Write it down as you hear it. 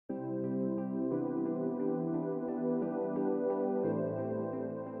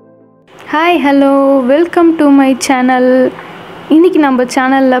Hi, hello, welcome to my channel. இன்னைக்கு நம்ம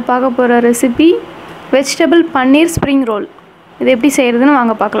சேனல்ல பார்க்க போற ரெசிபி வெஜிடபிள் பன்னீர் ஸ்ப்ரிங் ரோல். இது எப்படி செய்யறதுன்னு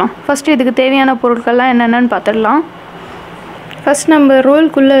வாங்க பார்க்கலாம். ஃபர்ஸ்ட் இதுக்கு தேவையான பொருட்கள்லாம் என்னென்னன்னு பார்த்துடலாம். ஃபர்ஸ்ட் நம்ம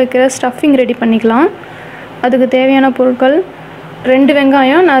ரோல்க்குள்ள வைக்கிற ஸ்டஃபிங் ரெடி பண்ணிக்கலாம். அதுக்கு தேவையான பொருட்கள் 2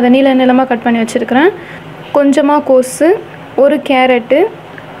 வெங்காயம் நான் அதை நீளமா கட் பண்ணி வச்சிருக்கேன். கொஞ்சமா கோஸ், 1 கேரட்,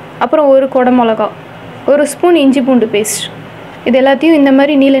 அப்புறம் 1 கொடை மிளகாய், 1 ஸ்பூன் இஞ்சி பூண்டு பேஸ்ட். இது எல்லாத்தையும் இந்த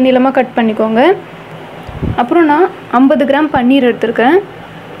மாதிரி நீளமாக கட் பண்ணிக்கோங்க. அப்புறம் நான் 50 கிராம் பன்னீர் எடுத்திருக்கேன்.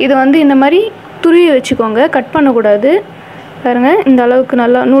 இது இந்த மாதிரி துருவி வச்சுக்கோங்க, கட் பண்ணக்கூடாது. பாருங்கள், இந்த அளவுக்கு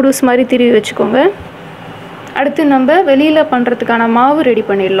நல்லா நூடுல்ஸ் மாதிரி துருவி வச்சுக்கோங்க. அடுத்து நம்ம வெளியில் பண்ணுறதுக்கான மாவு ரெடி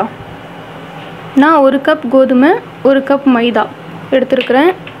பண்ணிடலாம். நான் 1 கப் கோதுமை, 1 கப் மைதா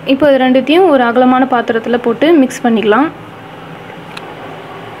எடுத்துருக்கிறேன். இப்போ இது ரெண்டுத்தையும் ஒரு அகலமான பாத்திரத்தில் போட்டு மிக்ஸ் பண்ணிக்கலாம்.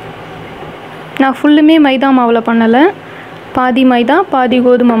 நான் ஃபுல்லுமே மைதா மாவில் பண்ணலை, பாதி மைதா பாதி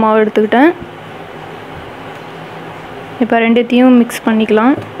கோதுமை மாவு எடுத்துக்கிட்டேன். இப்போ ரெண்டுத்தையும் மிக்ஸ்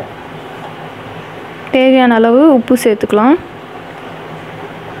பண்ணிக்கலாம். தேவையான அளவு உப்பு சேர்த்துக்கலாம்.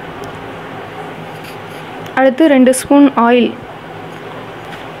 அடுத்து 2 ஸ்பூன் ஆயில்,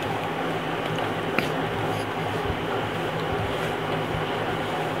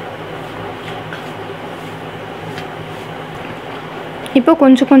 இப்போ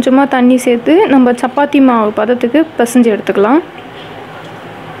கொஞ்சம் கொஞ்சமாக தண்ணி சேர்த்து நம்ம சப்பாத்தி மாவு பதத்துக்கு பிசைஞ்சு எடுத்துக்கலாம்.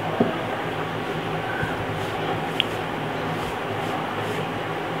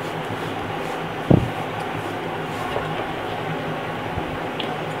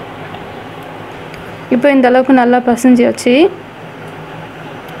 இப்போ இந்த அளவுக்கு நல்லா பிசைஞ்சு வச்சு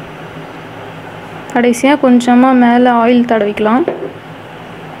கடைசியாக கொஞ்சமாக மேலே ஆயில் தடவிக்கலாம்.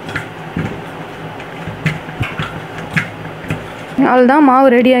 அவ்வளோதான், மாவு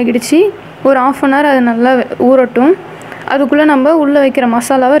ரெடி ஆகிடுச்சு. ஒரு 1/2 அன் ஹவர் அது நல்லா ஊறட்டும். அதுக்குள்ளே நம்ம உள்ளே வைக்கிற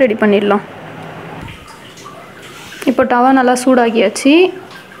மசாலாவை ரெடி பண்ணிடலாம். இப்போ தவா நல்லா சூடாகியாச்சு.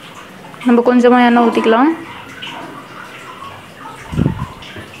 நம்ம கொஞ்சமாக எண்ணெய் ஊற்றிக்கலாம்.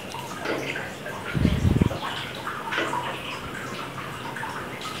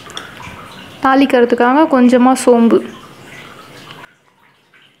 தாளிக்கிறதுக்காக கொஞ்சமாக சோம்பு,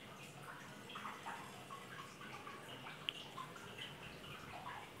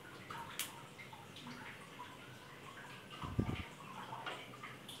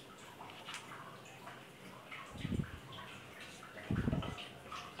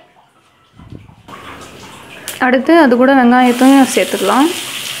 அடுத்து அது கூட வெங்காயத்தையும் சேர்த்துக்கலாம்.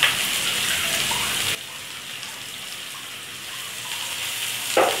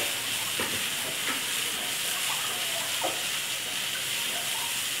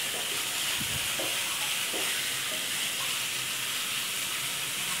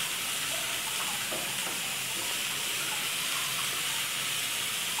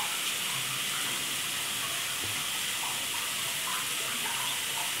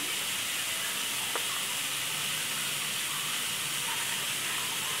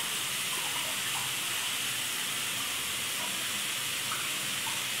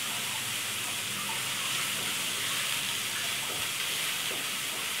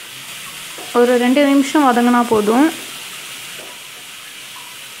 ஒரு 2 நிமிஷம் வதங்கினா போதும்.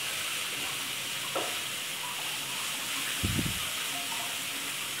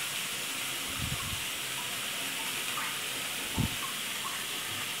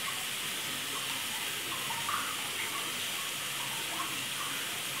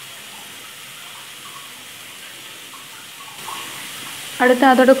 அடுத்து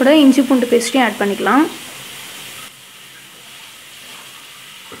அதோட கூட இஞ்சி பூண்டு பேஸ்ட்டையும் ஆட் பண்ணிக்கலாம்.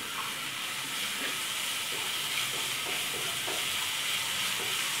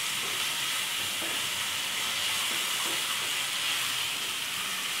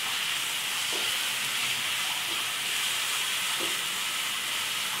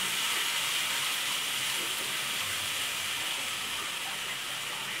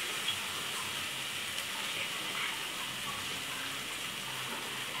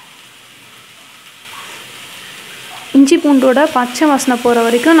 இஞ்சி பூண்டோட பச்சை வாசனை போகிற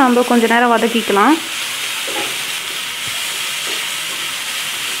வரைக்கும் நம்ம கொஞ்சம் நேரம் வதக்கிக்கலாம்.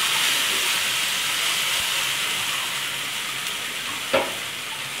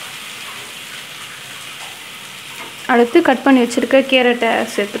 அடுத்து கட் பண்ணி வச்சுருக்க கேரட்டை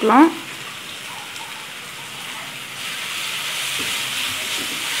சேர்த்துக்கலாம்.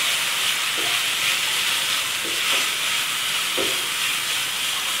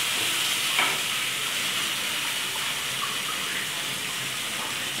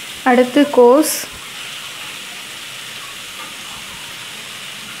 அடுத்து கோஸ்,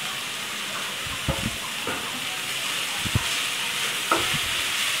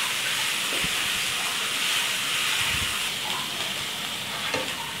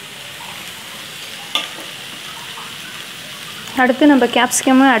 அடுத்து நம்ம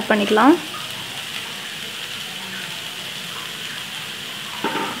கேப்சிகமும் ஆட் பண்ணிக்கலாம்.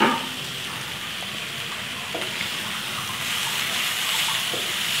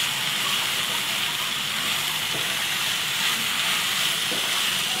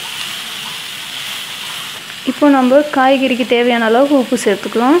 இப்போ நம்ம காய்கறிக்கு தேவையான அளவுக்கு உப்பு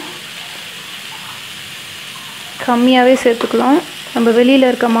சேர்த்துக்கலாம். கம்மியாகவே சேர்த்துக்கலாம். நம்ம வெளியில்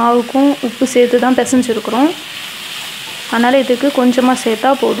இருக்க மாவுக்கும் உப்பு சேர்த்து தான் பிசைஞ்சிருக்கிறோம். அதனால் இதுக்கு கொஞ்சமாக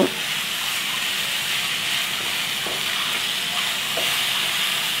சேர்த்தா போதும்.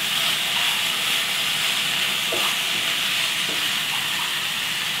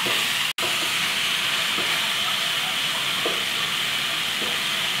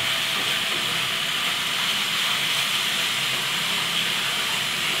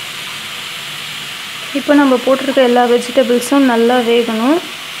 இப்போ நம்ம போட்டிருக்க எல்லா வெஜிடபிள்ஸும் நல்லா வேகணும்.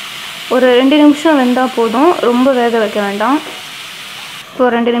 ஒரு 2 நிமிஷம் வெந்தால் போதும், ரொம்ப வேக வைக்க வேண்டாம். இப்போ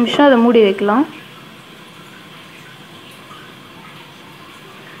 2 நிமிஷம் அதை மூடி வைக்கலாம்.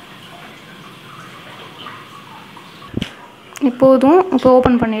 இப்போதும் இப்போ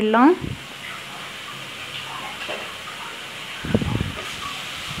ஓப்பன் பண்ணிடலாம்.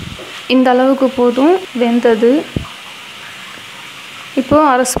 இந்த அளவுக்கு போதும் வெந்தது. இப்போது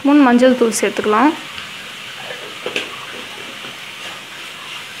 1/2 ஸ்பூன் மஞ்சள் தூள் சேர்த்துக்கலாம்.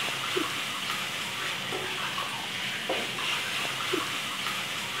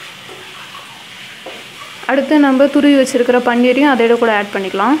 அடுத்து நம்ம துருவி வச்சுருக்கிற பன்னீரையும் அதோட கூட ஆட்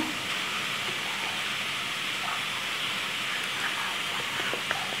பண்ணிக்கலாம்.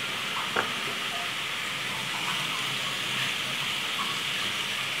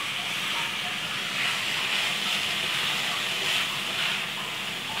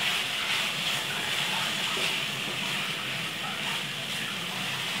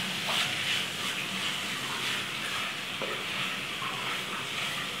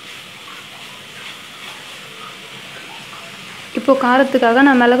 இப்போ காரத்துக்காக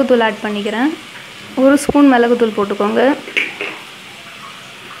நான் மிளகுத்தூள் ஆட் பண்ணிக்கிறேன். 1 ஸ்பூன் மிளகுத்தூள் போட்டுக்கோங்க.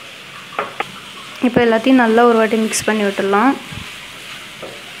 இப்போ எல்லாத்தையும் நல்லா ஒரு வாட்டி மிக்ஸ் பண்ணி விட்டுடலாம்.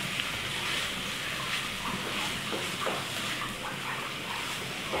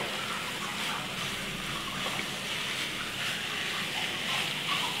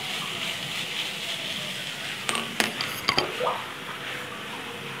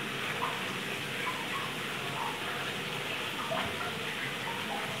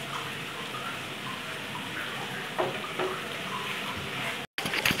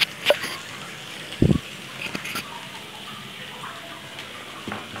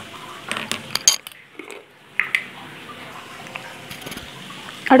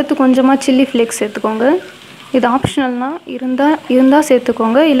 அடுத்து கொஞ்சமாக சில்லி ஃப்ளேக்ஸ் சேர்த்துக்கோங்க. இது ஆப்ஷனல்னால் இருந்தால்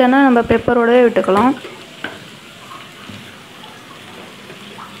சேர்த்துக்கோங்க, இல்லைன்னா நம்ம பெப்பரோடவே விட்டுக்கலாம்.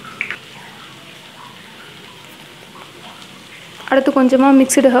 அடுத்து கொஞ்சமாக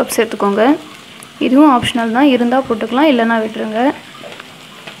மிக்ஸ்டு ஹர்ப்ஸ் சேர்த்துக்கோங்க. இதுவும் ஆப்ஷனல் தான், இருந்தால் போட்டுக்கலாம், இல்லைன்னா விட்டுருங்க.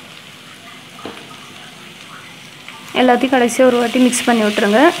 எல்லாத்தையும் கடைசியாக ஒரு வாட்டி மிக்ஸ் பண்ணி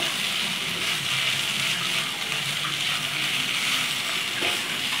விட்டுருங்க.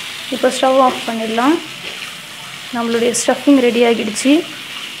 இப்போ ஸ்டவ் ஆஃப் பண்ணிடலாம். நம்மளுடைய ஸ்டஃபிங் ரெடி ஆகிடுச்சு.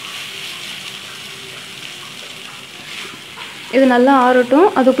 இது நல்லா ஆறட்டும்.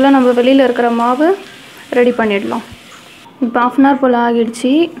 அதுக்குள்ளே நம்ம வெளியில் இருக்கிற மாவு ரெடி பண்ணிடலாம். இப்போ 1/2 hour போல்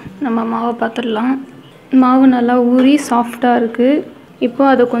ஆகிடுச்சு. நம்ம மாவை பார்த்துடலாம். மாவு நல்லா ஊறி சாஃப்டாக இருக்குது. இப்போ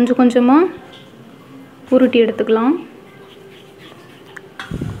அதை கொஞ்சம் கொஞ்சமாக உருட்டி எடுத்துக்கலாம்.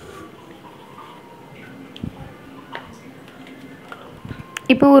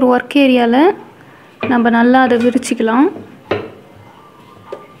 இப்போ ஒரு ஒர்க் ஏரியாவில் நம்ம நல்லா அதை விரிச்சிக்கலாம்.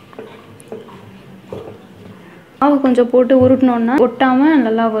 மாவு கொஞ்சம் போட்டு உருட்டினோன்னா ஒட்டாமல்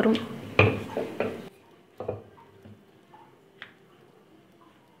நல்லா வரும்.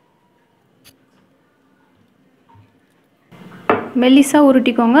 மெல்லிஸாக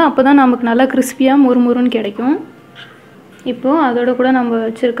உருட்டிக்கோங்க, அப்போ தான் நமக்கு நல்லா கிறிஸ்பியாக முறுமுறுன்னு கிடைக்கும். இப்போது அதோட கூட நம்ம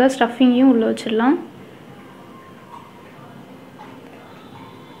வச்சுருக்க ஸ்டஃபிங்கையும் உள்ளே வச்சிடலாம்.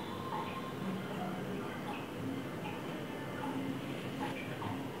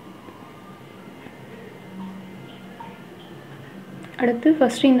 அடுத்து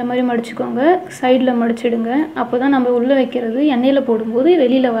ஃபஸ்ட்டு இந்த மாதிரி மடிச்சுக்கோங்க, சைடில் மடிச்சிடுங்க. அப்போ தான் நம்ம உள்ளே வைக்கிறது எண்ணெயில் போடும்போது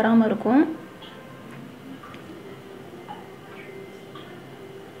வெளியில் வராமல் இருக்கும்.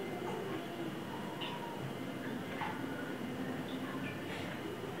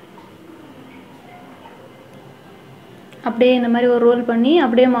 அப்படியே இந்த மாதிரி ஒரு ரோல் பண்ணி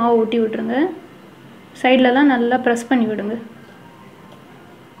அப்படியே மாவை ஊட்டி விட்டுருங்க. சைட்லலாம் நல்லா ப்ரெஸ் பண்ணி விடுங்க.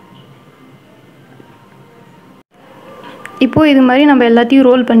 இப்போது இது மாதிரி நம்ம எல்லாத்தையும்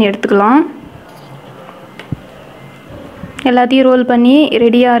ரோல் பண்ணி எடுத்துக்கலாம். எல்லாத்தையும் ரோல் பண்ணி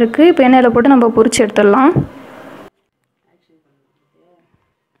ரெடியாக இருக்குது. இப்போ எண்ணெயில் போட்டு நம்ம பொரிச்சு எடுத்துடலாம்.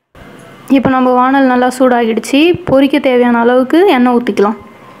 இப்போ நம்ம வானல் நல்லா சூடாகிடுச்சு. பொரிக்க தேவையான அளவுக்கு எண்ணெய் ஊற்றிக்கலாம்.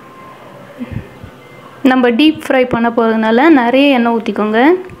 நம்ம டீப் ஃப்ரை பண்ண போகிறதுனால நிறைய எண்ணெய் ஊற்றிக்கோங்க.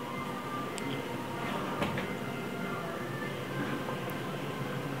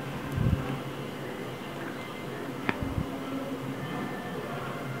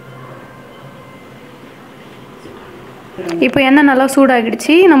 இப்போ எண்ணெய் நல்லா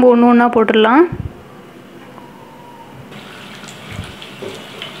சூடாகிடுச்சு. நம்ம ஒன்று ஒன்றா போட்டுடலாம்.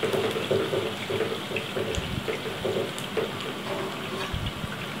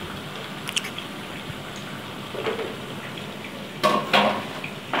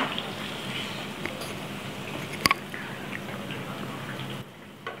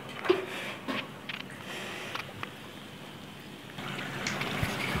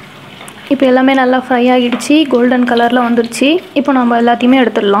 இப்போ எல்லாமே நல்லா ஃப்ரை ஆகிடுச்சு. கோல்டன் கலரில் வந்துடுச்சு. இப்போ நம்ம எல்லாத்தையுமே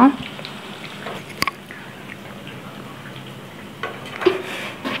எடுத்துடலாம்.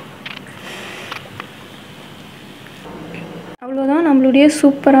 அவ்வளோதான், நம்மளுடைய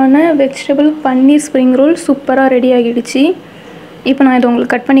சூப்பரான வெஜிடபிள் பன்னீர் ஸ்ப்ரிங் ரோல் சூப்பராக ரெடி ஆகிடுச்சு. இப்போ நான் இதை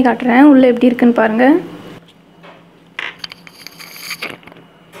உங்களுக்கு கட் பண்ணி காட்டுறேன். உள்ளே எப்படி இருக்குன்னு பாருங்கள்.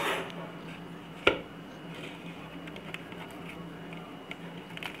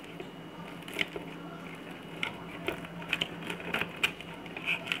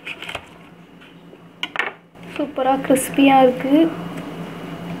 சூப்பராக கிறிஸ்பியாக இருக்குது.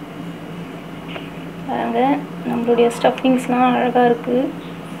 பாருங்க, நம்மளுடைய ஸ்டஃபிங்ஸ்லாம் அழகாக இருக்குது.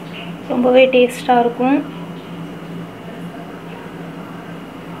 ரொம்பவே டேஸ்ட்டாக இருக்கும்.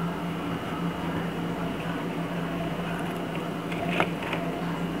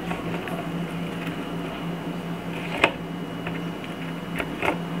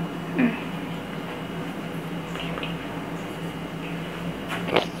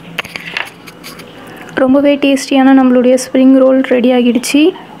 ரொம்பவே டேஸ்டியான நம்மளுடைய ஸ்ப்ரிங் ரோல் ரெடி ஆகிடுச்சு.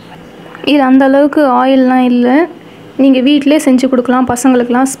 இது அந்த அளவுக்கு ஆயில்லாம் இல்லை. நீங்கள் வீட்டிலே செஞ்சு கொடுக்கலாம்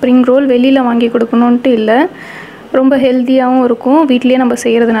பசங்களுக்கெலாம். ஸ்ப்ரிங் ரோல் வெளியில் வாங்கி கொடுக்கணுன்ட்டு இல்லை. ரொம்ப ஹெல்த்தியாகவும் இருக்கும் வீட்டிலே நம்ம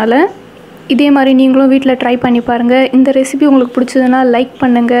செய்கிறதுனால. இதே மாதிரி நீங்களும் வீட்டில் ட்ரை பண்ணி பாருங்கள். இந்த ரெசிபி உங்களுக்கு பிடிச்சதுன்னா லைக்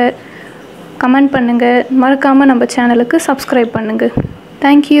பண்ணுங்கள், கமெண்ட் பண்ணுங்கள். மறக்காமல் நம்ம சேனலுக்கு சப்ஸ்கிரைப் பண்ணுங்கள்.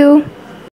 தேங்க்யூ.